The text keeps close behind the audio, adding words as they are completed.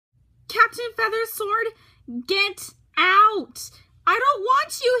Captain Feathersword, get out! I don't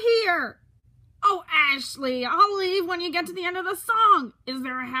want you here! Oh, Ashley, I'll leave when you get to the end of the song. Is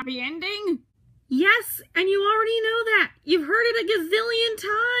there a happy ending? Yes, and you already know that. You've heard it a gazillion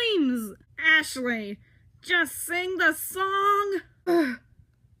times. Ashley, just sing the song. Ugh.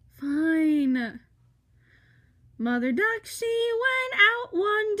 Fine. Mother duck, she went out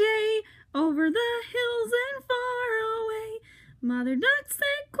one day over the hills and far away. Mother duck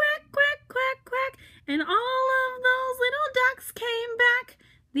said quack, quack, quack, quack, and all of those little ducks came back.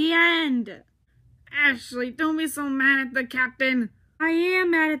 The end. Ashley, don't be so mad at the captain. I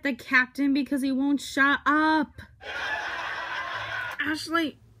am mad at the captain because he won't shut up.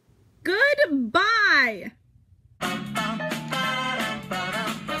 Ashley, goodbye.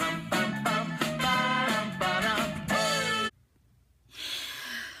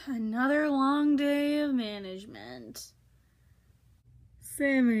 Another long day of management.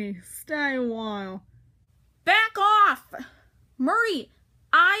 Sammy, stay a while. Back off! Murray,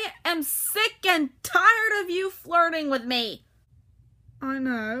 I am sick and tired of you flirting with me. I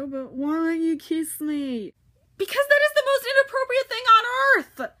know, but why don't you kiss me? Because that is the most inappropriate thing on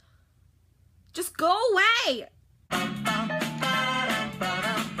earth! Just go away!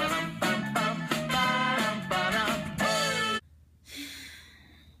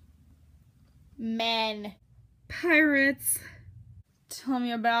 Men. Pirates. Tell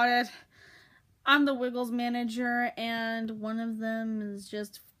me about it. I'm the Wiggles manager, and one of them is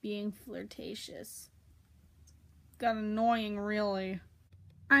just being flirtatious. Got annoying, really.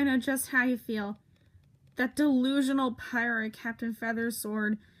 I know just how you feel. That delusional pirate, Captain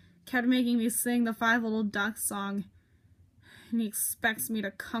Feathersword, kept making me sing the Five Little Ducks song. And he expects me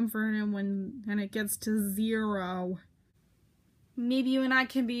to comfort him when it gets to 0. Maybe you and I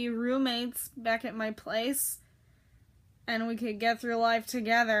can be roommates back at my place, and we could get through life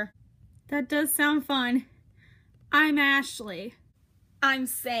together. That does sound fun. I'm Ashley. I'm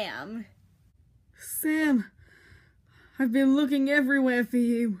Sam. Sam, I've been looking everywhere for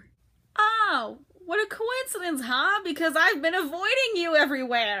you. Oh, what a coincidence, huh? Because I've been avoiding you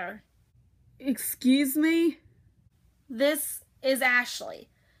everywhere. Excuse me? This is Ashley.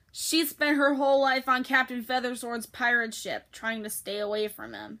 She spent her whole life on Captain Feathersword's pirate ship, trying to stay away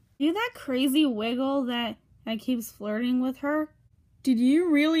from him. You that crazy Wiggle that keeps flirting with her? Did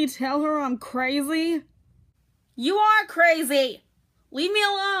you really tell her I'm crazy? You are crazy! Leave me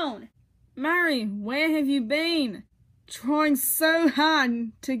alone! Mary, where have you been? Trying so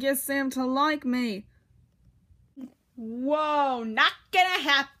hard to get Sam to like me. Whoa, not gonna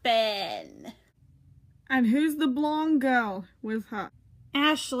happen! And who's the blonde girl with her?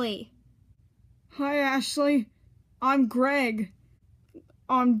 Ashley. Hi, Ashley. I'm Greg.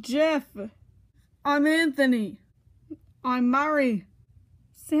 I'm Jeff. I'm Anthony. I'm Murray.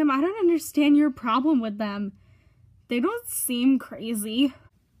 Sam, I don't understand your problem with them. They don't seem crazy.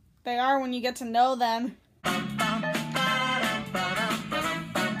 They are when you get to know them.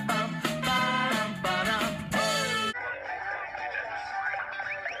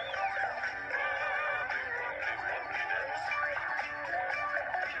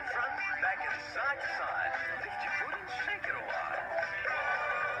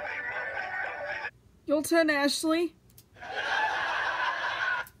 Your turn, Ashley.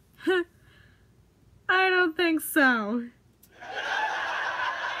 I don't think so.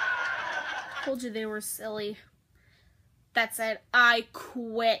 Told you they were silly. That said, I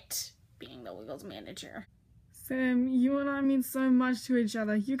quit being the Wiggles manager. Sam, you and I mean so much to each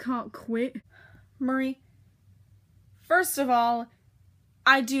other. You can't quit. Murray, first of all,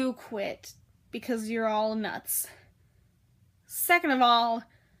 I do quit because you're all nuts. Second of all,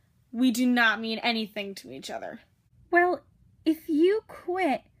 we do not mean anything to each other. Well, if you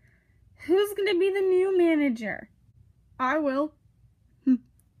quit, who's gonna be the new manager? I will.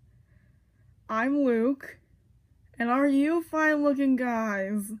 I'm Luke. And are you fine-looking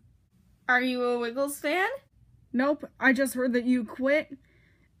guys? Are you a Wiggles fan? Nope, I just heard that you quit,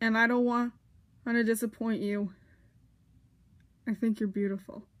 and I don't want to disappoint you. I think you're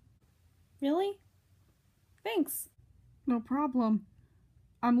beautiful. Really? Thanks. No problem.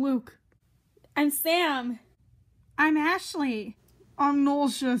 I'm Luke. I'm Sam. I'm Ashley. I'm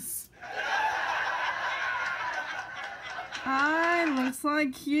nauseous. Looks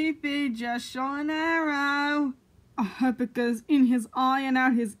like Cupid just shot an arrow. I hope it goes in his eye and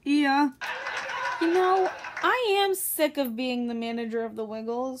out his ear. You know, I am sick of being the manager of the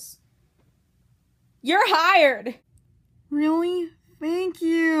Wiggles. You're hired! Really? Thank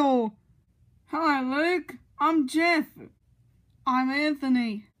you. Hi, Luke. I'm Jeff. I'm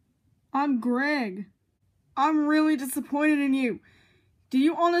Anthony. I'm Greg. I'm really disappointed in you. Do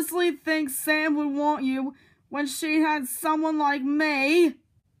you honestly think Sam would want you when she had someone like me?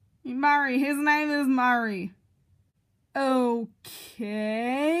 Murray, his name is Murray. Okay.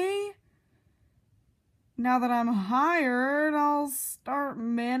 Now that I'm hired, I'll start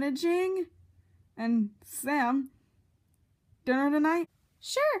managing. And Sam, dinner tonight?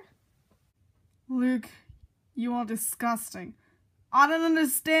 Sure. Luke, you are disgusting. I don't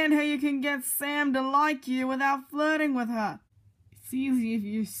understand how you can get Sam to like you without flirting with her. It's easy if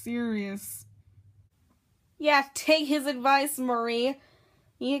you're serious. Yeah, take his advice, Marie.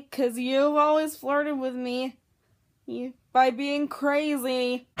 'Cause you've always flirted with me. By being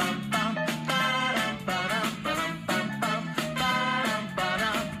crazy.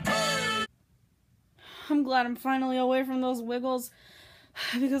 I'm glad I'm finally away from those Wiggles.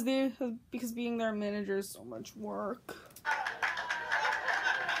 Because being their manager is so much work.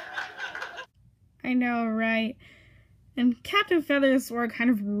 I know, right? And Captain Feathersword kind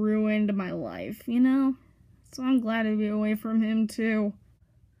of ruined my life, you know? So I'm glad to be away from him, too.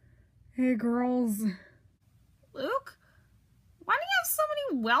 Hey, girls. Luke? Why do you have so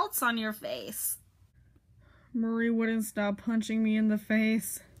many welts on your face? Murray wouldn't stop punching me in the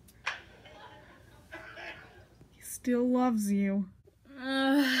face. He still loves you.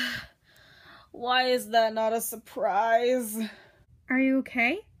 Why is that not a surprise? Are you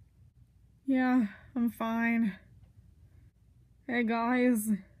okay? Yeah, I'm fine. Hey, guys.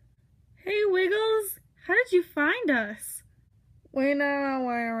 Hey, Wiggles. How did you find us? We know our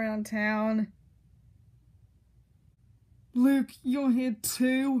way around town. Luke, you're here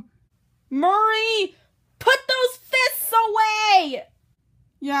too? Murray! Put those fists away!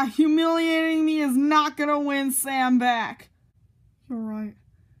 Yeah, humiliating me is not gonna win Sam back. You're right.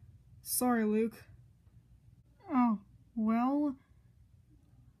 Sorry, Luke. Oh, well...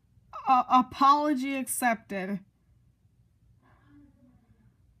 apology accepted.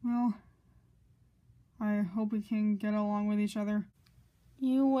 Well, I hope we can get along with each other.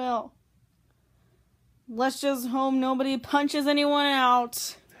 You will. Let's just hope nobody punches anyone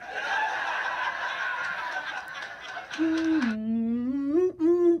out.